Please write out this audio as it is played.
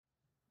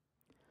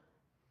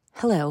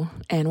Hello,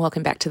 and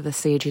welcome back to the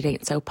Sage It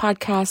Ain't So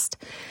podcast.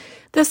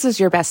 This is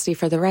your bestie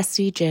for the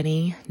resty,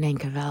 Jenny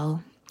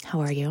Nankerville.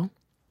 How are you?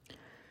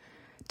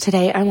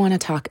 Today, I want to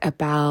talk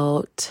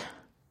about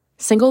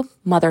single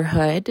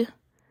motherhood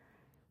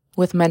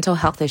with mental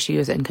health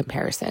issues in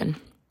comparison.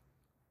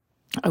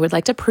 I would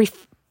like to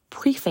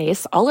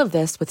preface all of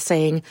this with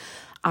saying,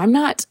 I'm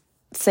not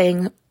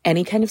saying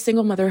any kind of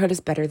single motherhood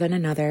is better than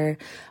another.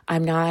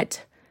 I'm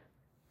not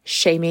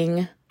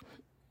shaming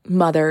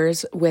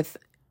mothers with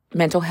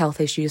mental health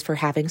issues for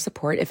having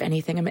support. If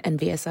anything, I'm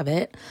envious of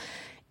it.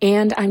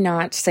 And I'm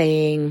not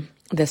saying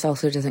this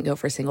also doesn't go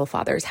for single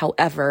fathers.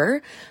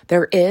 However,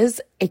 there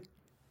is a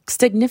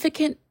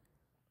significant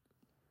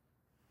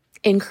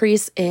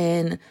increase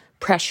in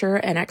pressure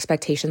and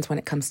expectations when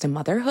it comes to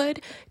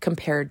motherhood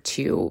compared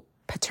to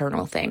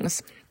paternal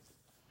things.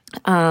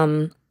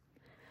 And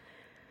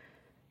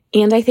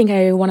I think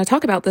I want to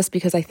talk about this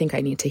because I think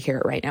I need to hear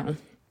it right now.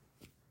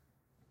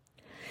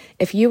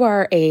 If you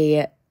are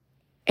a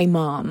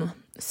mom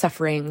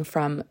suffering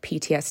from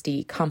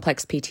PTSD,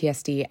 complex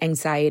PTSD,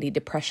 anxiety,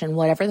 depression,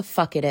 whatever the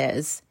fuck it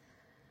is,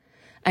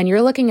 and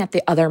you're looking at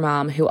the other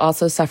mom who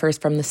also suffers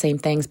from the same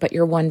things, but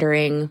you're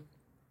wondering,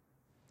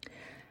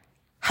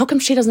 how come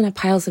she doesn't have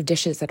piles of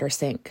dishes at her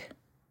sink?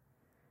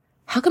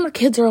 How come her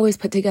kids are always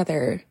put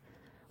together?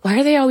 Why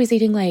are they always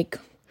eating like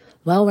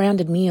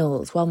well-rounded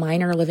meals while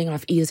mine are living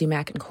off Easy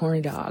Mac and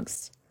corn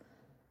dogs?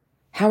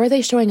 How are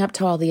they showing up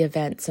to all the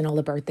events and all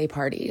the birthday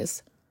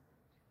parties?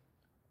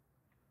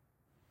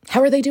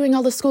 How are they doing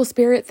all the school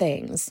spirit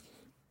things?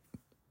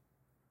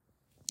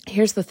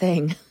 Here's the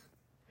thing.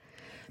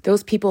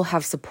 Those people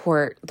have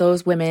support.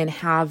 Those women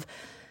have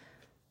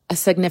a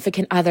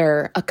significant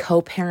other, a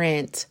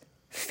co-parent,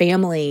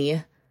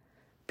 family,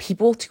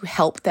 people to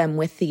help them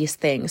with these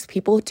things,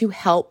 people to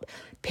help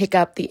pick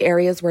up the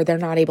areas where they're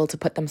not able to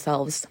put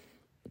themselves,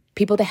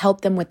 people to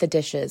help them with the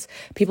dishes,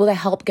 people to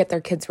help get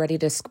their kids ready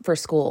for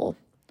school,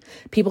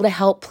 people to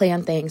help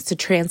plan things, to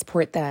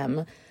transport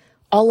them,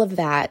 all of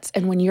that.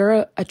 And when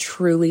you're a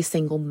truly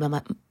single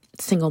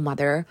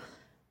mother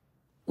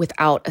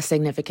without a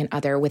significant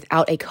other,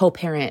 without a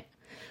co-parent,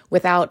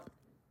 without,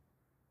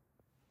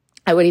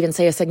 I would even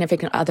say a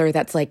significant other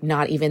that's like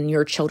not even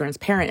your children's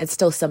parent, it's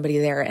still somebody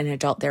there, an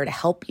adult there to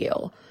help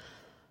you.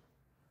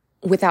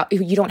 Without,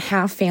 you don't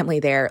have family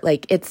there,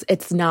 like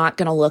it's not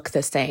going to look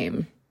the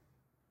same.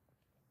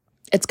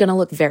 It's going to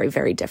look very,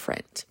 very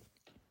different.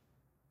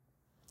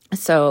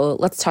 So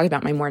let's talk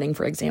about my morning,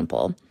 for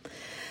example.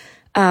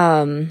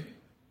 I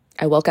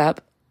woke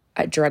up,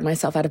 I dragged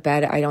myself out of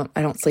bed. I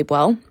don't sleep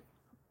well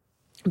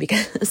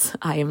because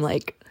I am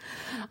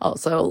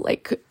also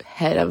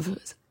head of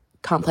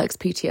complex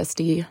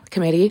PTSD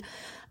committee.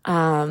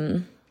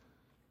 So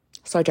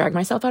I dragged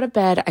myself out of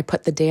bed. I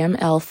put the damn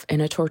elf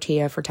in a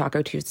tortilla for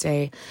Taco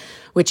Tuesday,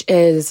 which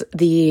is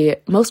the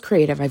most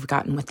creative I've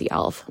gotten with the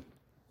elf.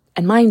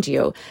 And mind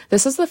you,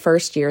 this is the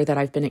first year that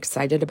I've been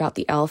excited about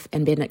the elf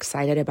and been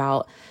excited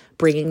about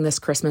bringing this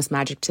Christmas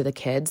magic to the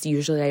kids.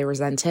 Usually I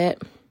resent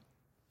it.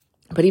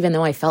 But even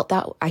though I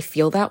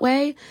feel that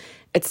way,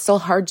 it's still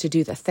hard to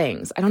do the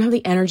things. I don't have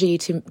the energy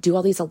to do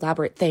all these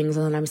elaborate things.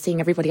 And then I'm seeing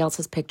everybody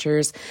else's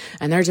pictures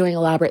and they're doing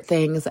elaborate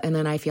things. And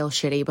then I feel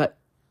shitty, but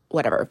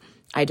whatever.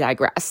 I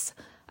digress.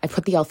 I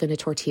put the elf in a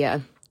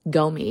tortilla.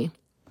 Go me.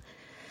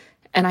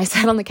 And I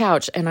sat on the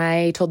couch and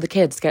I told the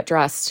kids, get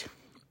dressed.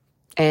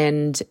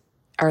 And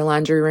our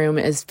laundry room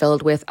is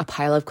filled with a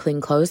pile of clean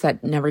clothes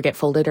that never get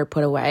folded or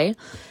put away.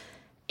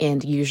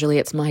 And usually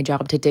it's my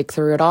job to dig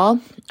through it all.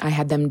 I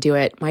had them do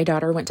it. My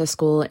daughter went to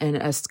school in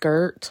a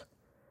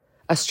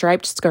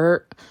striped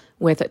skirt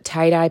with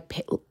tie-dye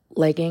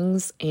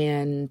leggings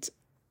and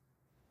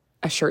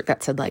a shirt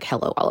that said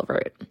hello all over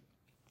it.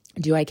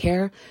 Do I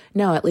care?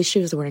 No, at least she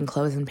was wearing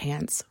clothes and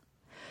pants.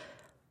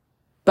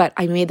 But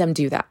I made them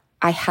do that.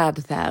 I had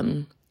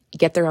them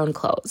get their own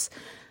clothes.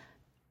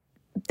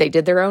 They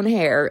did their own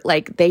hair.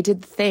 They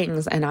did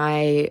things, and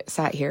I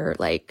sat here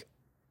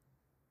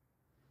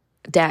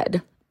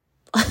dead.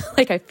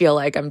 I feel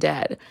like I'm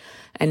dead.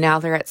 And now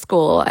they're at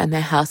school, and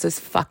the house is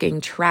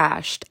fucking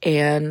trashed.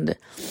 And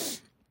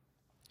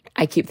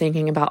I keep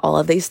thinking about all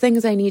of these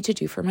things I need to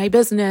do for my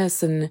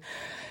business and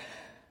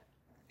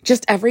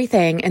just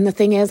everything. And the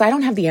thing is, I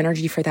don't have the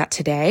energy for that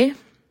today.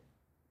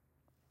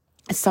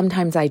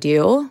 Sometimes I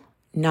do.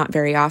 Not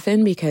very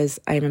often because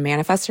I'm a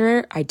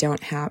manifester.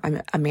 I'm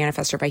a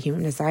manifester by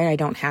human design. I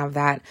don't have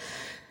that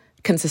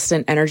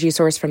consistent energy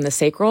source from the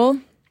sacral.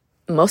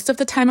 Most of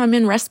the time I'm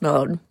in rest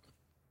mode,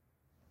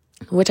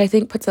 which I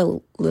think puts a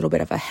little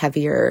bit of a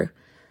heavier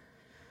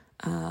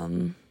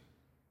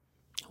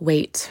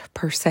weight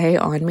per se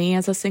on me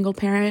as a single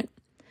parent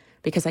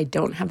because I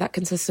don't have that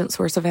consistent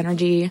source of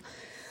energy.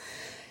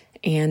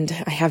 And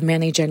I have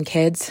many Gen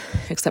kids,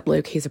 except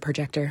Luke, he's a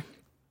projector.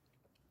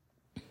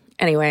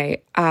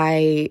 Anyway,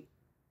 I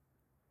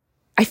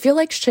feel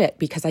like shit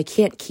because I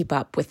can't keep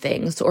up with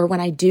things. Or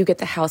when I do get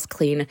the house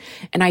clean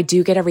and I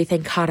do get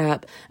everything caught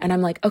up and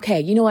I'm like,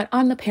 okay, you know what?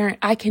 I'm the parent.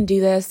 I can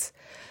do this.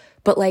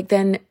 But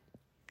then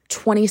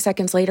 20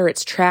 seconds later,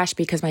 it's trash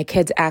because my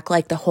kids act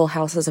like the whole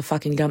house is a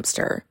fucking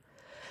dumpster.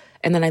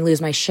 And then I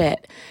lose my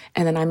shit.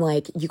 And then I'm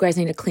like, you guys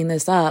need to clean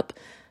this up,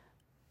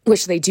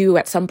 which they do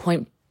at some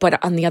point.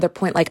 But on the other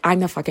point, like, I'm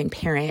the fucking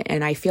parent,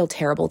 and I feel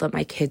terrible that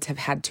my kids have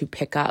had to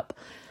pick up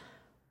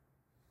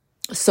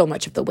so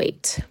much of the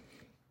weight.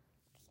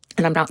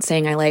 And I'm not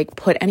saying I like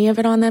put any of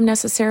it on them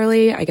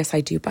necessarily. I guess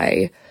I do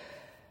by,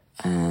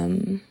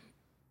 I'm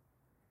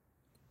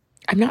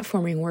not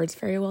forming words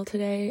very well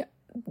today.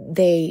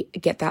 They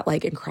get that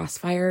like in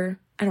crossfire.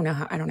 I don't know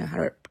how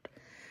to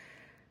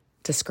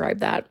describe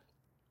that.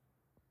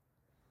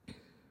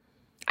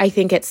 I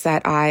think it's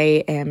that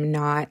I am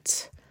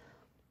not,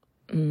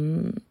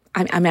 I'm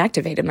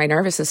activated. My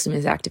nervous system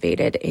is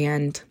activated,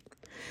 and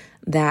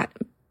that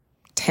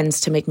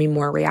tends to make me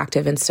more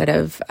reactive instead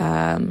of,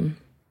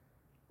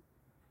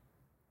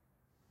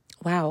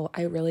 wow,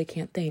 I really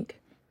can't think.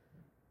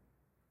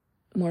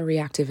 More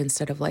reactive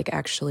instead of like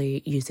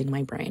actually using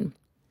my brain.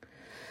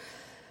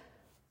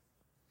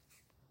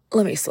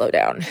 Let me slow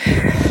down.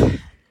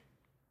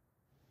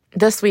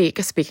 This week,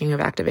 speaking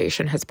of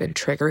activation, has been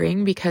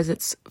triggering because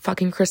it's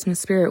fucking Christmas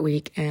Spirit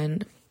Week,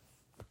 and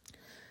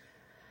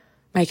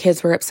my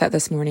kids were upset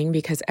this morning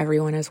because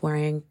everyone is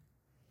wearing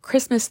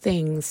Christmas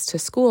things to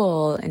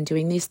school and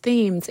doing these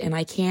themes, and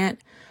I can't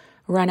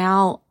run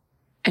out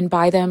and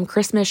buy them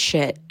Christmas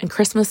shit and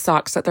Christmas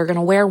socks that they're going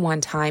to wear one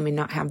time and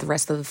not have the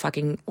rest of the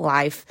fucking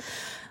life.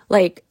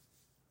 Like,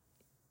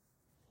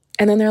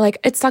 and then they're like,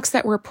 it sucks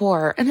that we're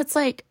poor. And it's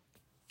like,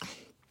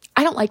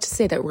 I don't like to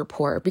say that we're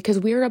poor because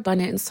we're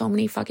abundant in so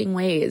many fucking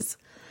ways.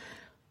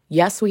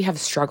 Yes, we have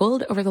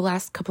struggled over the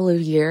last couple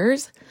of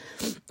years.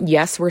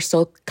 Yes, we're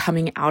still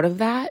coming out of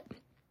that.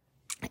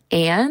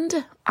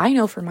 And I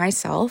know for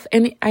myself,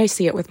 and I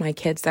see it with my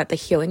kids, that the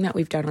healing that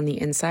we've done on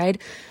the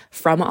inside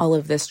from all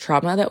of this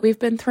trauma that we've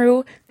been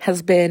through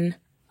has been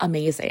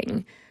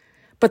amazing.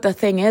 But the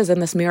thing is, in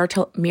this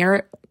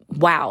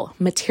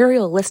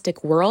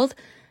materialistic world,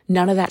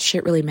 none of that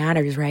shit really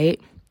matters,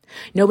 right?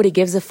 Nobody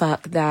gives a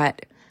fuck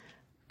that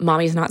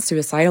mommy's not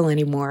suicidal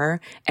anymore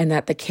and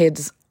that the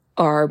kids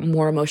are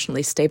more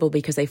emotionally stable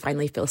because they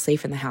finally feel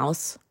safe in the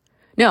house.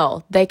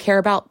 No, they care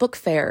about book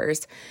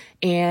fairs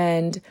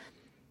and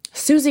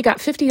Susie got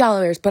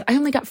 $50, but I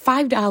only got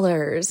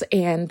 $5.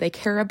 And they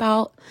care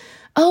about,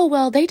 oh,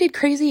 well, they did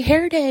crazy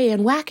hair day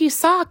and wacky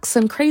socks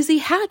and crazy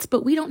hats,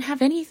 but we don't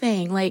have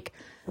anything. Like,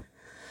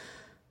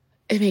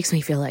 it makes me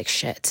feel like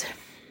shit.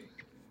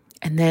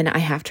 And then I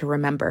have to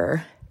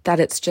remember that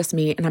it's just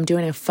me and I'm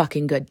doing a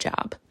fucking good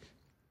job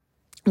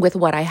with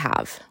what I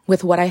have,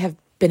 with what I have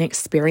been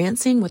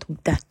experiencing, with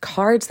the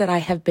cards that I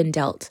have been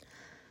dealt.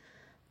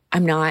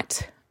 I'm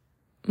not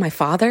my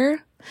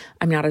father.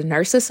 I'm not a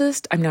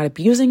narcissist. I'm not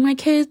abusing my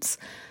kids.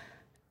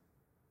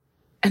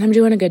 And I'm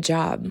doing a good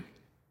job.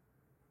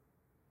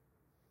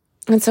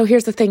 And so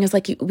here's the thing is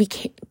like,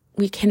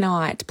 we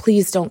cannot,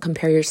 please don't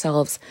compare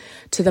yourselves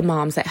to the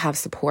moms that have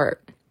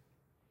support.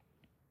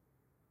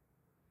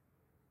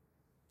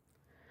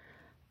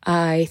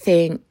 I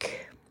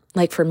think,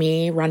 like for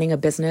me, running a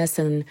business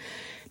and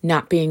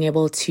not being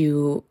able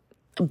to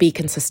be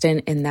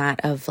consistent in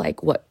that of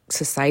like what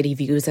society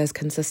views as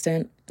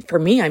consistent. For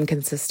me, I'm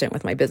consistent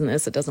with my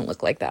business. It doesn't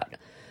look like that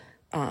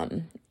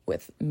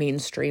with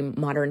mainstream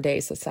modern day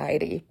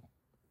society.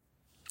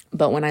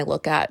 But when I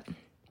look at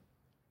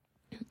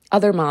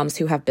other moms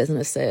who have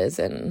businesses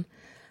and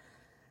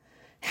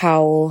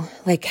how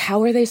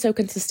are they so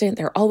consistent?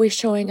 They're always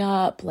showing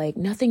up, like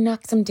nothing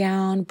knocks them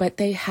down, but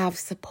they have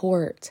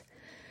support.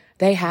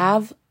 They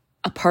have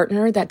a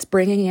partner that's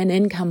bringing in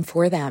income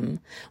for them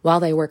while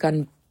they work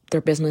on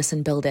their business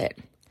and build it.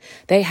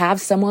 They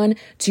have someone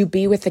to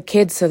be with the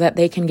kids so that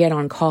they can get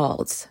on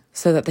calls,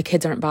 so that the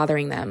kids aren't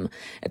bothering them.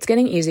 It's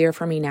getting easier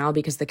for me now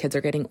because the kids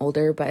are getting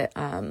older, but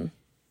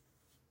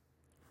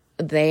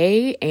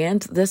they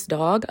and this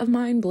dog of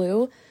mine,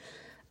 Blue,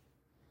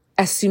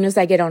 as soon as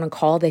I get on a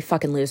call, they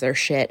fucking lose their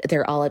shit.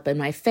 They're all up in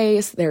my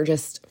face. They're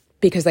just,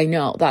 because they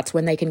know that's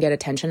when they can get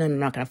attention and I'm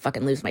not going to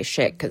fucking lose my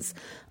shit because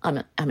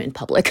I'm in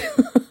public,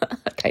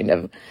 kind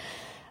of.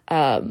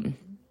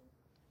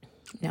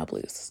 Now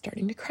Blue's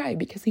starting to cry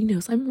because he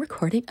knows I'm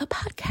recording a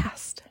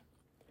podcast.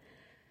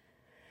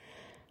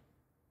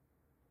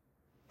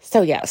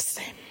 So yes,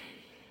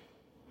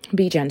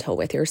 be gentle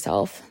with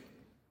yourself.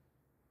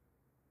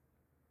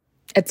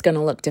 It's going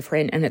to look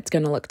different, and it's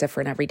going to look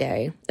different every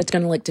day. It's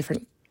going to look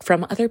different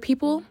from other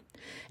people,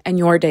 and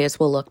your days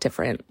will look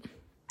different.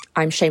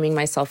 I'm shaming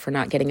myself for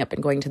not getting up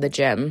and going to the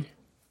gym.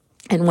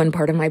 And one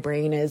part of my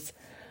brain is,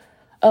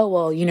 oh,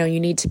 well, you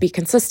need to be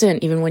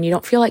consistent. Even when you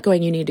don't feel like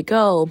going, you need to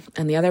go.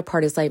 And the other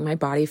part is like, my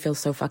body feels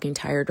so fucking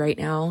tired right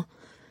now.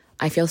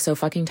 I feel so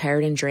fucking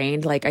tired and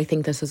drained. Like, I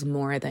think this is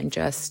more than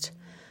just,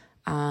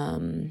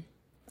 I'm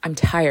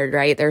tired,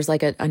 right? There's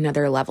like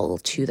another level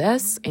to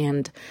this.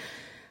 And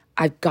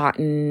I've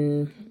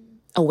gotten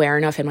aware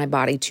enough in my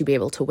body to be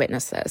able to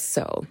witness this.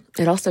 So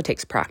it also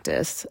takes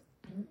practice.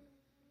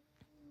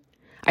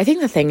 I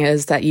think the thing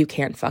is that you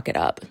can't fuck it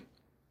up.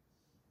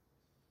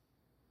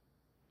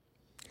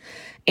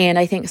 And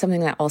I think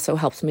something that also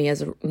helps me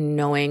is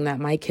knowing that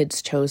my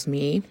kids chose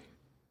me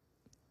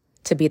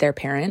to be their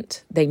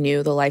parent. They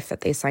knew the life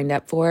that they signed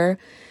up for.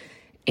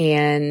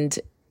 And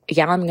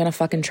yeah, I'm going to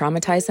fucking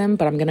traumatize them,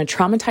 but I'm going to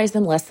traumatize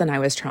them less than I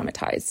was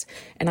traumatized.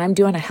 And I'm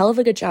doing a hell of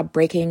a good job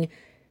breaking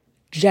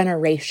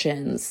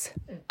generations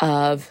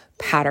of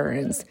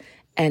patterns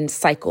and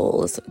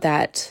cycles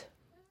that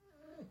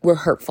were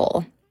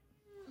hurtful.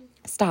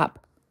 Stop.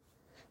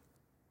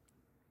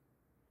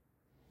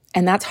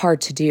 And that's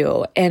hard to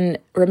do. And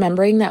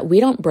remembering that we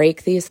don't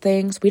break these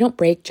things. We don't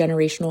break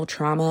generational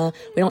trauma.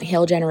 We don't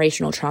heal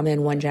generational trauma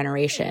in one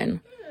generation.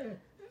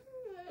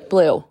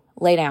 Blue,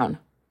 lay down.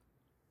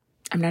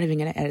 I'm not even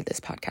going to edit this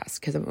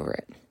podcast because I'm over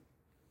it.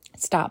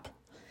 Stop.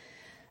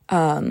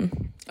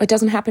 It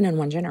doesn't happen in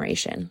one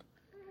generation.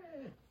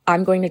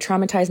 I'm going to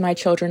traumatize my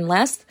children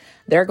less.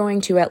 They're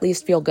going to at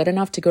least feel good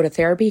enough to go to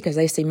therapy because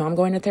they see mom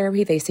going to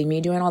therapy. They see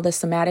me doing all this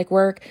somatic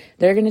work.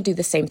 They're going to do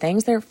the same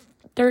things. They're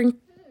in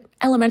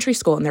elementary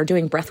school and they're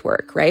doing breath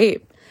work,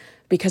 right?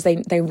 Because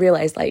they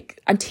realize,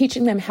 like, I'm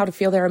teaching them how to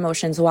feel their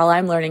emotions while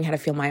I'm learning how to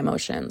feel my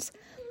emotions.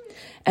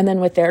 And then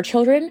with their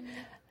children,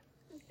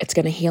 it's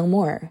going to heal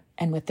more.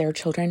 And with their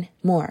children,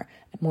 more.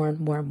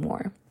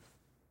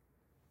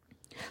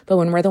 But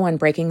when we're the one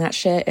breaking that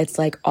shit, it's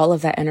like all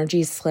of that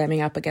energy is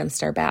slamming up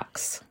against our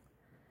backs.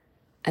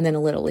 And then a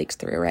little leaks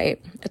through, right?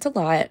 It's a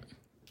lot.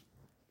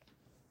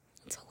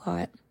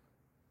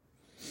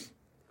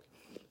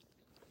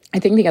 I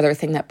think the other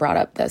thing that brought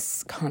up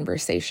this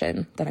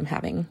conversation that I'm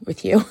having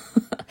with you,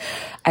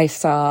 I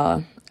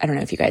don't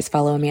know if you guys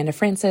follow Amanda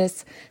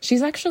Frances.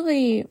 She's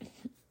actually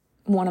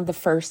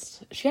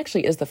she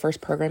actually is the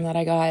first program that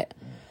I got,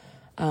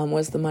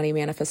 was the money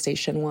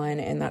manifestation one.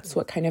 And that's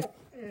what kind of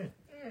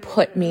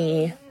put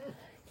me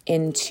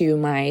into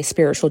my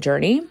spiritual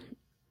journey.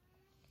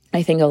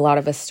 I think a lot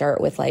of us start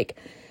with like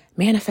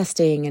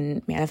manifesting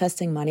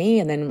money.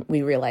 And then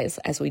we realize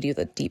as we do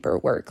the deeper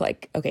work,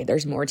 like, okay,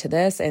 there's more to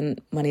this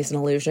and money's an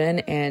illusion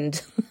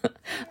and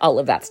all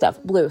of that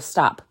stuff. Blue,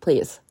 stop,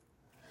 please.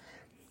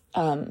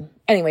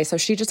 Anyway, so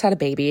she just had a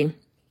baby.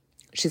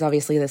 She's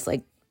obviously this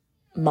like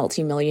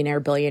multi-millionaire,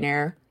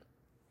 billionaire.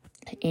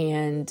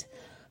 And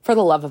for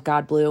the love of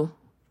God, Blue,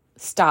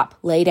 stop,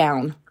 lay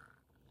down.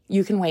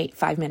 You can wait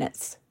 5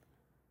 minutes.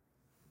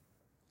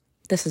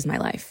 This is my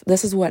life.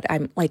 This is what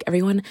I'm like.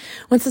 Everyone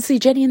wants to see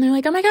Jenny and they're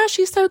like, oh my gosh,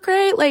 she's so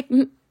great. Like,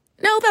 no,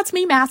 that's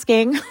me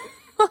masking.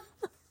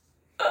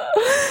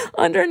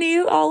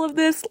 Underneath all of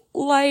this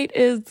light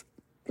is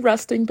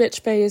resting bitch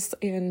face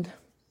and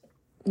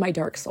my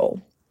dark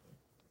soul.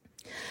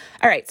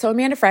 All right, so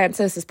Amanda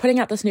Frances is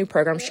putting out this new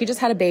program. She just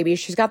had a baby.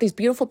 She's got these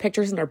beautiful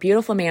pictures in her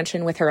beautiful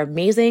mansion with her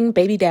amazing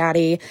baby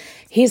daddy.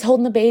 He's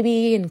holding the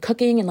baby and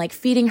cooking and like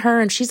feeding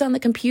her, and she's on the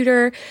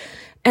computer.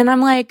 And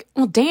I'm like,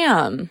 well,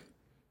 damn.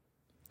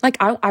 Like,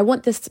 I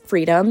want this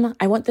freedom.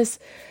 I want this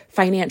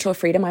financial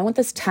freedom. I want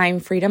this time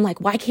freedom. Like,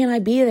 why can't I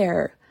be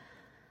there?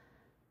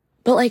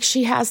 But like,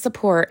 she has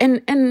support,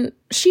 and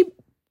she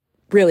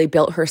really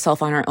built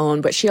herself on her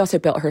own, but she also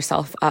built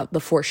herself up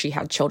before she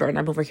had children.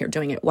 I'm over here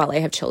doing it while I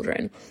have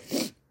children.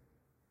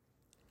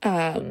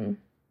 But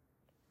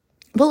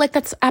like,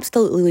 that's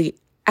absolutely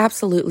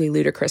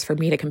ludicrous for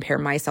me to compare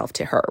myself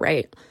to her,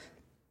 right?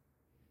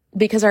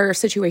 Because our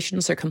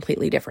situations are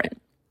completely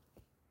different.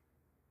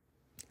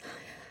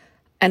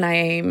 And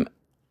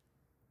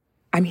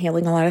I'm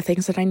healing a lot of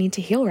things that I need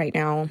to heal right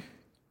now.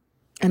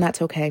 And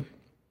that's okay.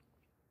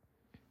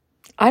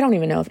 I don't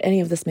even know if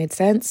any of this made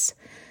sense.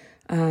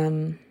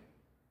 I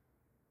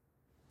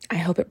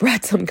hope it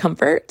brought some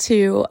comfort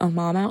to a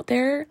mom out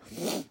there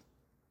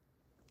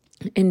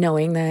in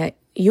knowing that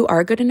you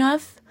are good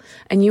enough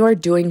and you are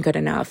doing good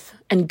enough,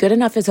 and good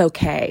enough is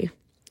okay.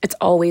 It's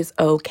always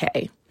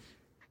okay.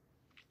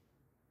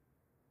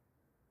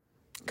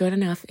 Good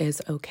enough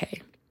is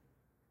okay.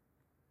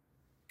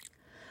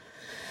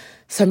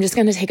 So I'm just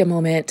going to take a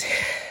moment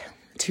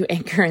to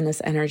anchor in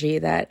this energy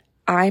that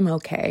I'm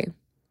okay.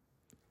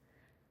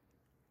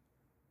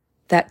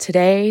 That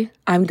today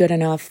I'm good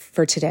enough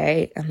for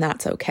today, and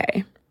that's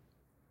okay.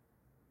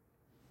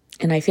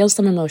 And I feel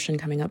some emotion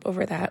coming up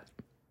over that.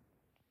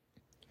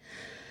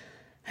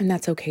 And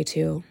that's okay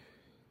too.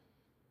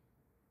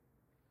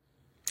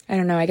 I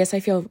don't know, I guess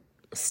I feel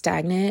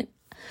stagnant.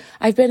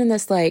 I've been in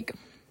this like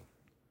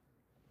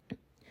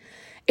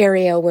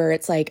area where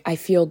it's like I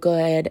feel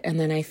good and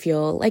then I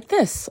feel like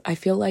this. I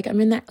feel like I'm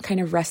in that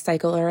kind of rest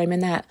cycle, or I'm in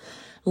that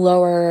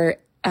lower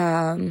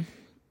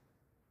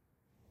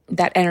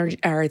that energy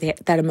or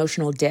that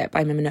emotional dip.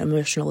 I'm an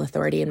emotional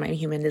authority in my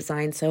human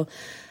design. So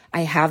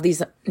I have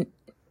these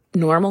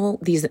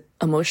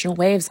emotional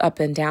waves up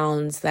and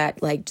downs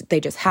that like they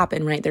just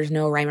happen, right? There's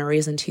no rhyme or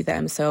reason to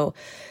them. So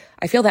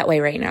I feel that way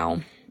right now.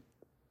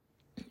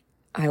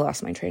 I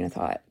lost my train of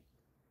thought.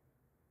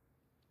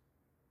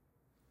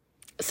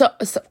 So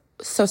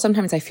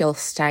sometimes I feel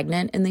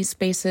stagnant in these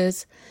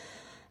spaces.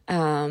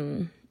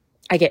 I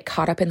get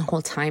caught up in the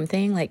whole time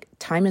thing. Like,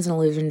 time is an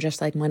illusion just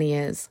like money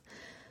is.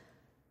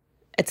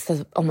 it's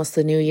almost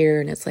the new year,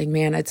 and it's like,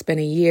 man, it's been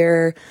a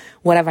year.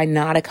 What have I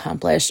not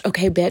accomplished?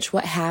 Okay, bitch,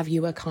 what have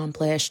you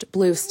accomplished?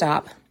 Blue,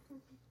 stop.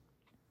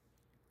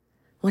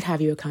 What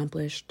have you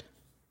accomplished?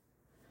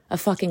 A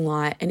fucking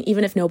lot. And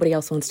even if nobody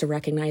else wants to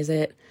recognize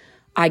it,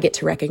 I get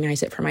to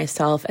recognize it for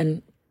myself.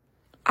 And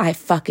I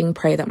fucking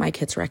pray that my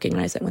kids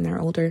recognize it when they're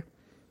older.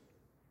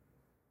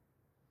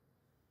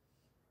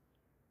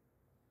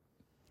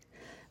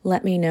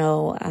 Let me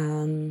know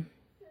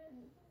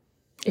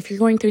if you're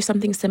going through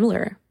something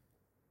similar.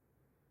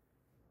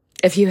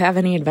 If you have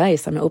any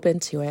advice, I'm open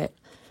to it.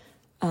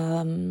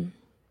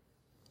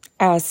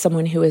 As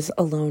someone who is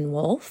a lone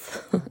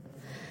wolf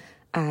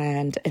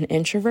and an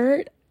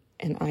introvert,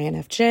 an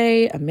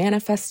INFJ, a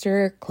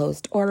manifester,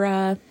 closed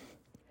aura,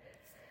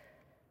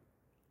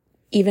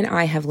 even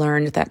I have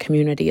learned that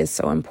community is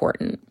so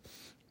important.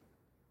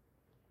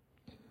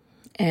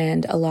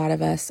 And a lot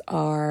of us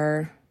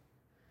are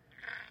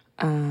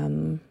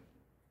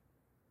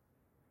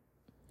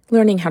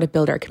learning how to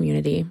build our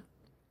community,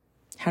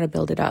 how to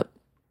build it up,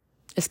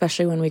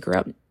 especially when we grew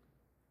up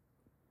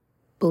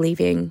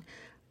learning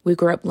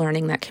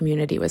that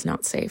community was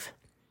not safe.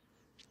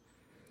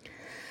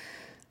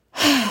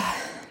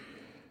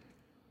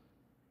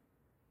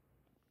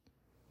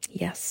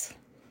 Yes.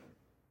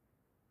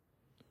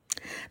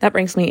 That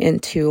brings me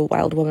into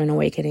Wild Woman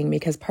Awakening,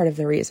 because part of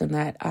the reason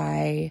that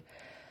I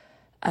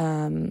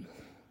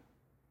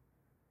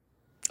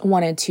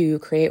wanted to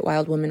create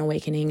Wild Woman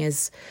Awakening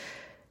is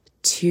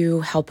to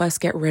help us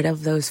get rid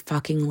of those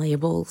fucking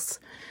labels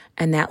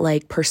and that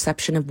like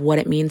perception of what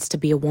it means to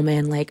be a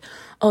woman. Like,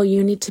 oh,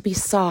 you need to be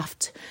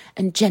soft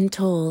and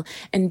gentle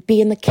and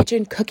be in the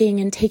kitchen cooking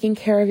and taking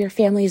care of your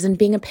families and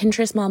being a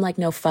Pinterest mom. Like,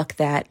 no, fuck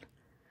that.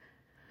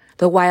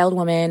 The Wild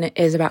Woman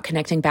is about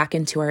connecting back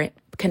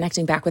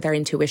with our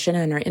intuition,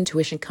 and our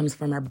intuition comes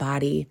from our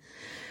body.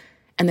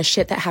 And the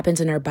shit that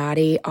happens in our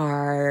body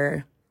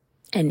are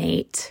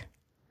innate.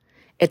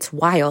 It's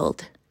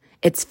wild.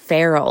 It's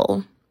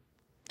feral.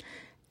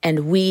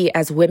 And we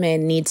as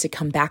women need to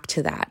come back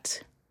to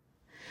that.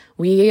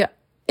 We,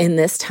 in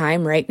this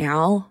time right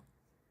now,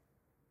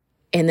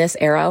 in this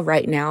era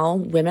right now,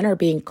 women are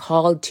being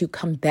called to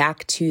come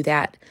back to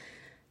that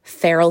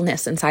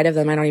feralness inside of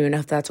them. I don't even know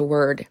if that's a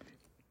word.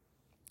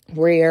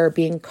 We're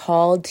being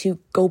called to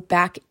go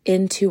back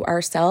into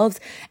ourselves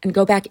and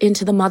go back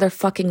into the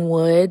motherfucking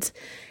woods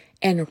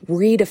and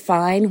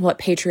redefine what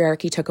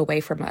patriarchy took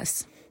away from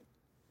us.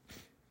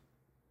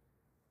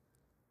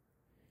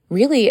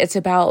 Really, it's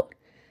about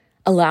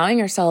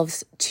allowing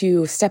ourselves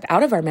to step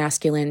out of our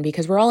masculine,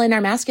 because we're all in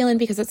our masculine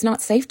because it's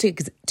not safe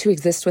to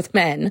exist with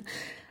men,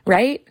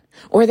 right?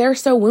 Or they're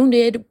so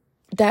wounded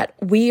that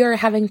we are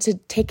having to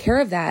take care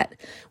of that,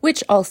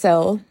 which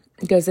also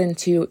goes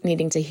into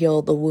needing to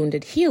heal the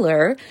wounded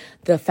healer,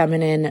 the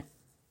feminine,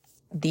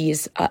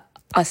 these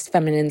us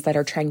feminines that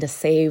are trying to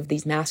save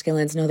these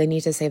masculines. No, they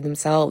need to save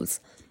themselves.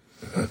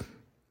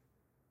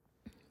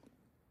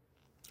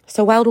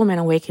 So Wild Woman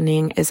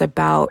Awakening is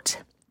about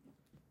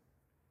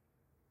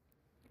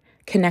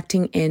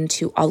connecting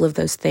into all of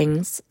those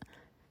things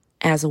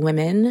as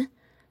women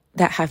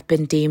that have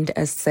been deemed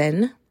as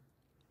sin,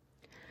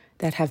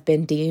 that have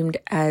been deemed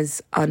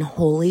as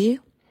unholy.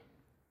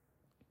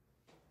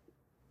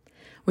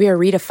 We are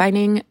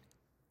redefining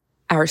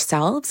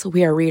ourselves.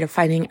 We are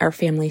redefining our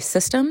family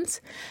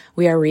systems.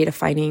 We are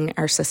redefining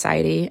our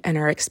society and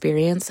our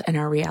experience and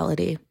our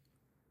reality.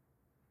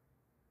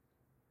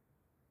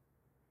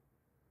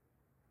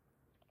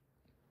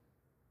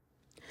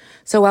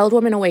 So Wild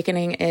Woman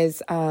Awakening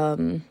is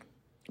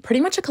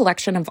pretty much a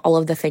collection of all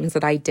of the things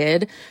that I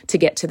did to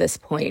get to this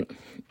point.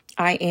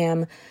 I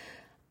am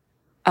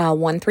a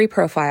 1-3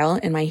 profile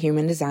in my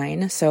human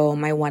design. So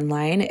my 1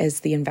 line is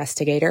the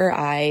investigator.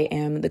 I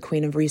am the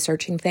queen of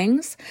researching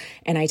things,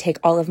 and I take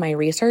all of my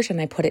research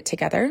and I put it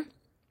together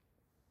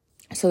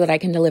so that I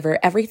can deliver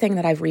everything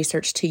that I've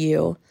researched to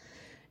you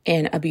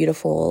in a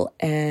beautiful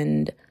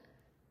way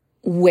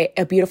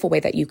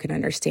that you can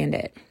understand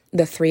it.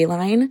 The 3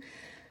 line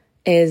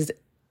is,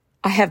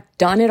 I have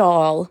done it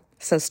all,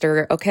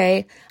 sister,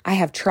 okay? I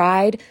have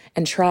tried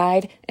and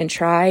tried and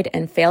tried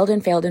and failed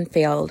and failed and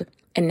failed.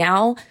 And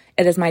now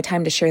it is my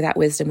time to share that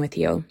wisdom with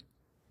you.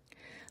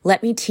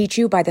 Let me teach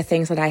you by the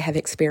things that I have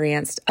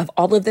experienced, of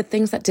all of the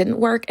things that didn't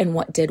work and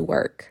what did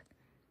work.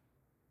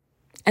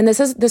 And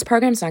this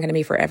program's not going to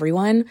be for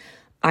everyone.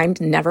 I'm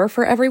never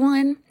for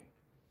everyone.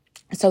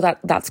 So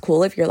that's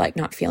cool if you're like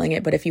not feeling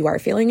it, but if you are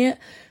feeling it,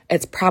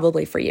 it's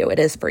probably for you. It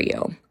is for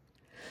you.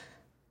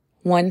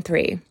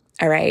 1-3.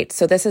 All right.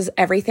 So this is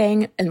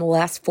everything in the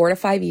last 4 to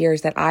 5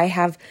 years that I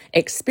have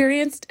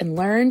experienced and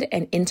learned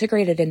and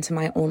integrated into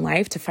my own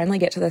life to finally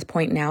get to this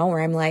point now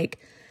where I'm like,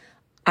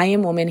 I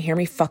am woman. Hear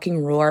me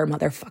fucking roar,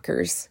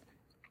 motherfuckers.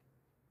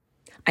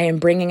 I am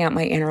bringing out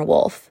my inner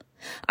wolf.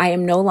 I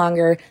am no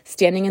longer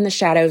standing in the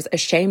shadows,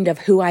 ashamed of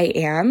who I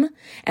am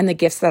and the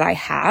gifts that I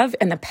have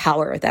and the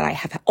power that I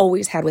have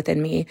always had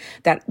within me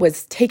that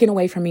was taken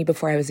away from me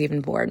before I was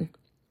even born.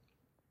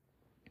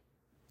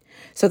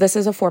 So this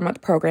is a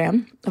 4-month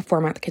program, a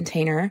 4-month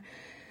container.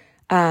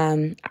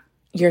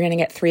 you're going to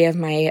get 3 of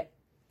my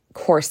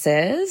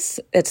courses.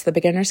 It's the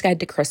Beginner's Guide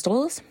to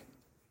Crystals.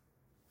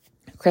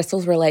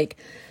 Crystals were like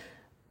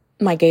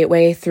my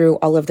gateway through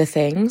all of the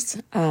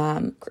things.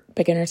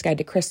 Beginner's Guide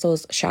to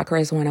Crystals,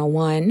 Chakras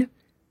 101.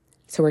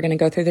 So we're going to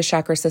go through the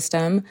chakra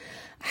system,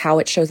 how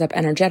it shows up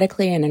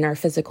energetically and in our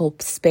physical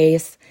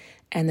space,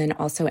 and then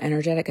also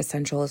energetic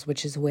essentials,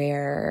 which is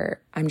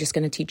where I'm just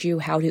going to teach you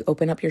how to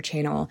open up your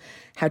channel,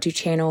 how to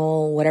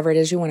channel whatever it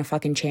is you want to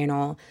fucking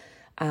channel,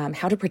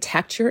 how to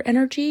protect your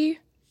energy,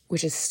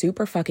 which is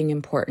super fucking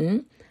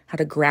important, how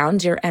to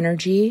ground your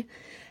energy,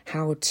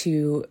 how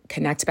to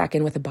connect back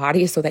in with the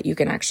body so that you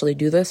can actually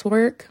do this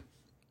work,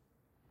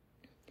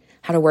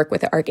 how to work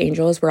with the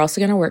archangels. We're also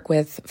going to work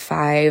with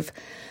 5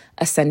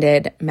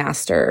 ascended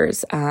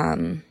masters.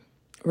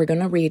 We're going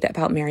to read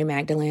about Mary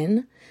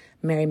Magdalene.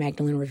 Mary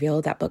Magdalene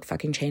Revealed. That book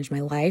fucking changed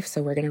my life,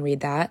 so we're going to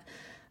read that.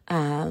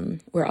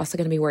 We're also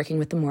going to be working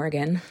with the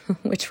Morrigan,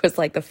 which was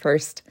like the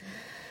first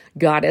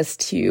goddess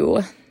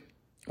to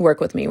work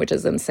with me, which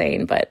is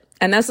insane.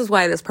 And this is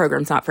why this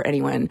program's not for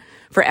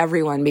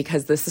everyone,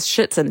 because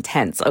shit's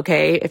intense,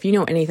 okay? If you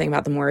know anything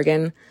about the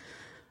Morrigan,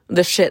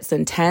 the shit's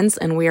intense,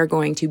 and we are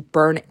going to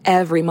burn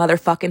every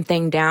motherfucking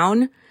thing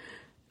down,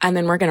 and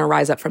then we're going to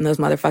rise up from those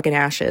motherfucking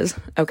ashes,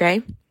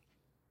 okay?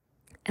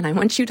 And I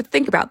want you to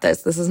think about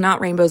this. This is not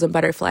rainbows and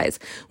butterflies.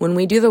 When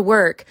we do the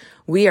work,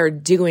 we are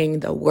doing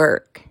the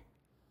work,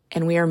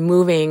 and we are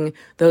moving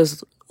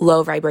those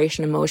low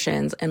vibration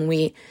emotions. And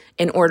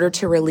in order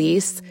to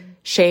release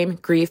shame,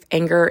 grief,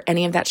 anger,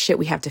 any of that shit,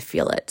 we have to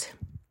feel it,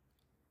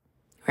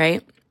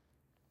 right?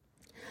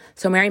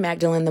 So Mary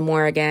Magdalene, the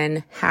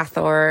Morrigan,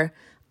 Hathor,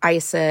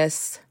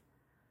 Isis,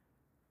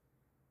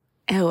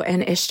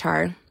 and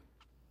Ishtar.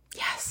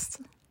 Yes.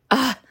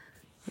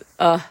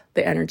 The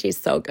energy is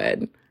so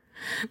good.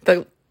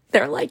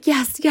 They're like,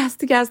 yes, yes,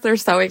 yes. They're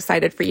so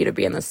excited for you to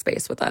be in this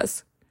space with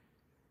us.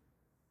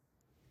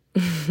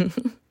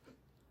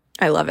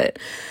 I love it.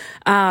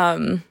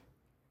 In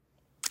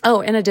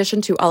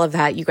addition to all of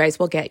that, you guys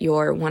will get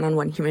your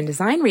one-on-one human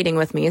design reading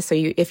with me. So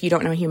if you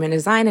don't know human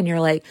design and you're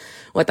like,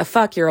 what the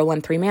fuck? You're a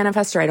 1-3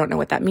 manifestor. I don't know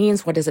what that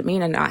means. What does it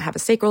mean? And not have a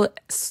sacral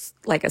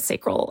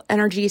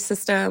energy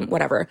system,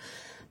 whatever.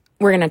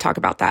 We're going to talk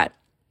about that.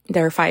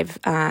 There are 5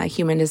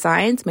 human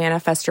designs: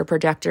 manifestor,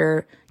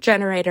 projector,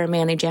 generator,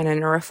 mani-gen,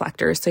 and a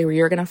reflector. So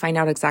you're going to find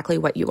out exactly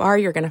what you are.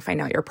 You're going to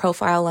find out your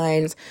profile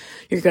lines.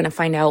 You're going to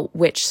find out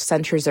which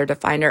centers are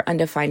defined or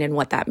undefined and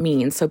what that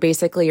means. So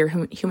basically your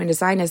human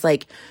design is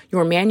like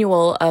your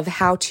manual of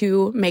how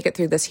to make it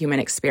through this human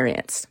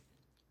experience.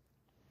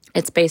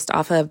 It's based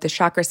off of the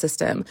chakra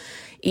system,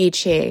 I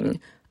Ching,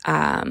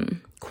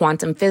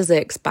 quantum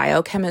physics,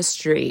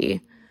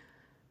 biochemistry,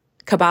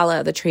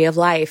 Kabbalah, the tree of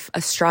life,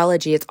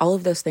 astrology. It's all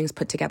of those things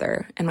put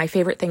together. And my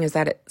favorite thing is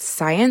that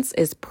science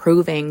is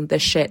proving the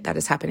shit that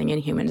is happening in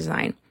human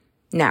design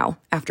now,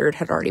 after it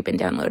had already been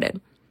downloaded.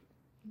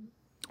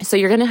 So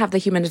you're going to have the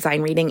human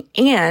design reading,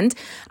 and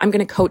I'm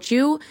going to coach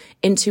you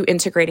into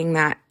integrating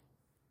that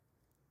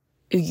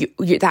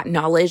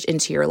knowledge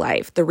into your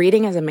life. The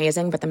reading is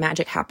amazing, but the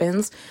magic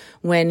happens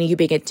when you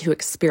begin to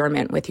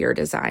experiment with your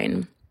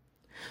design.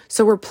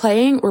 So we're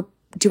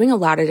doing a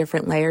lot of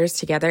different layers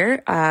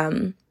together.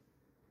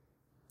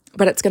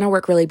 But it's going to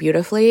work really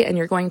beautifully, and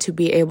you're going to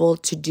be able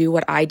to do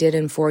what I did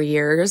in 4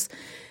 years.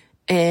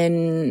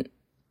 And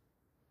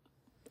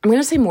I'm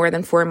going to say more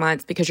than 4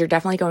 months, because you're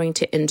definitely going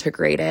to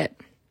integrate it.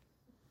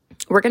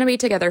 We're going to be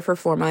together for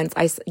 4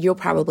 months. You'll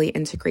probably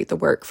integrate the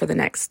work for the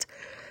next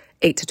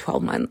 8 to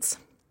 12 months.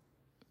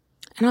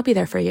 And I'll be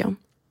there for you.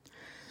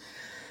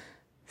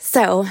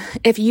 So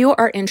if you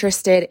are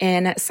interested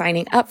in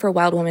signing up for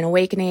Wild Woman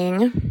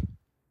Awakening,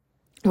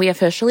 we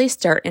officially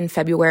start in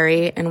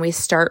February, and we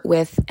start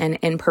with an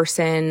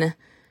in-person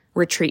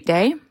retreat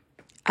day,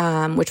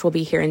 which will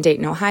be here in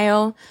Dayton,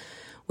 Ohio.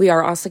 We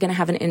are also going to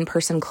have an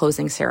in-person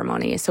closing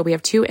ceremony. So we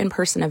have 2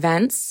 in-person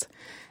events.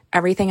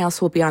 Everything else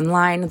will be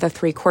online. The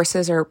 3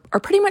 courses are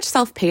pretty much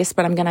self-paced,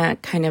 but I'm going to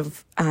kind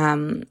of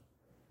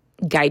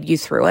guide you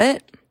through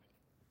it.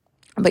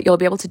 But you'll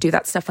be able to do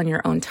that stuff on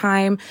your own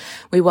time.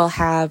 We will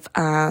have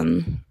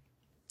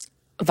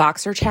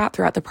Voxer chat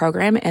throughout the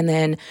program, and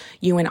then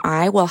you and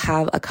I will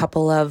have a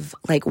couple of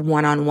like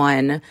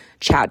one-on-one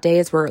chat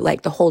days where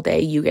like the whole day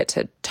you get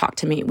to talk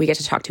to me. We get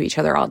to talk to each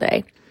other all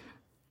day.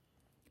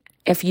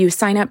 If you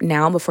sign up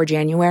now before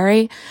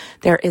January,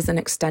 there is an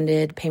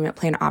extended payment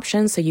plan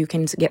option, so you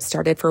can get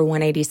started for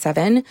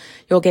 $187.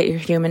 You'll get your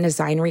human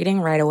design reading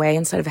right away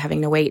instead of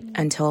having to wait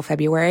until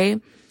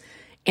February.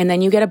 And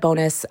then you get a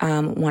bonus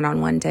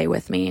one-on-one day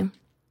with me.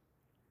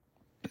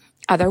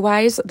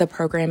 Otherwise, the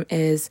program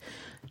is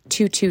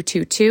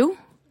 $2,222.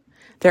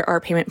 There are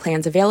payment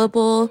plans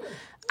available.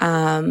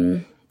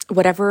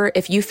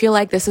 If you feel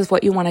like this is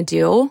what you want to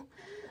do,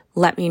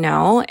 let me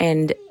know,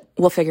 and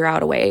we'll figure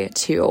out a way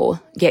to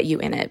get you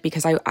in it,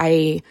 because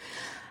I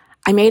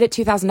made it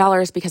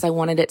 $2,000 because I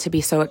wanted it to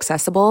be so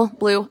accessible.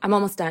 Blue, I'm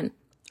almost done.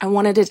 I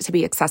wanted it to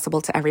be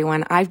accessible to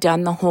everyone. I've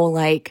done the whole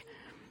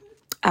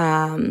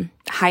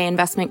high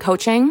investment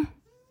coaching.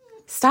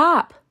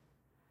 Stop.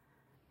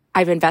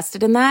 I've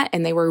invested in that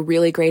and they were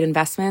really great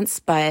investments,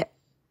 but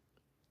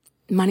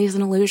money is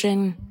an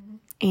illusion.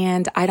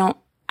 And I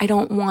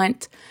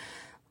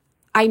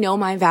know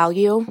my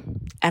value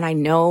and I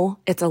know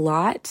it's a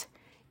lot.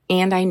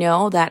 And I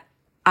know that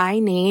I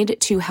need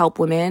to help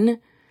women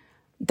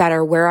that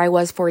are where I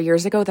was 4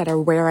 years ago, that are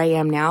where I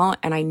am now.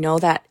 And I know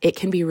that it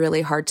can be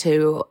really hard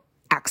to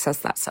access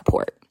that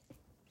support.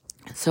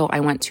 So I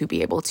want to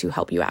be able to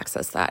help you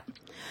access that.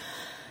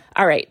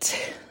 All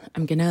right.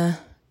 I'm going to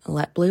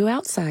let Blue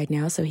outside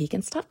now so he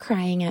can stop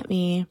crying at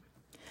me.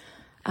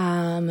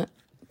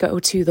 Go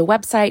to the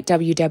website,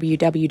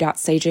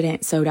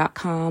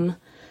 www.sageitantso.com,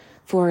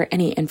 for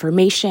any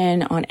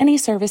information on any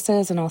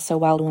services and also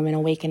Wild Woman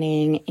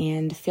Awakening.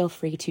 And feel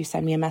free to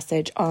send me a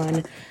message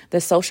on the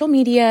social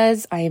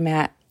medias. I am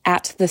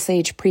at the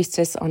Sage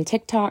Priestess on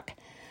TikTok,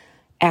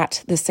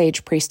 at the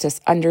Sage Priestess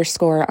 _ on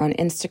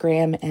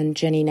Instagram, and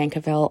Jenny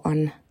Nankivell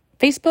on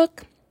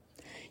Facebook.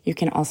 You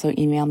can also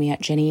email me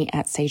at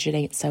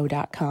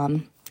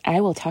jenny@sageitantso.com. I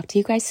will talk to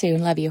you guys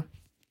soon. Love you.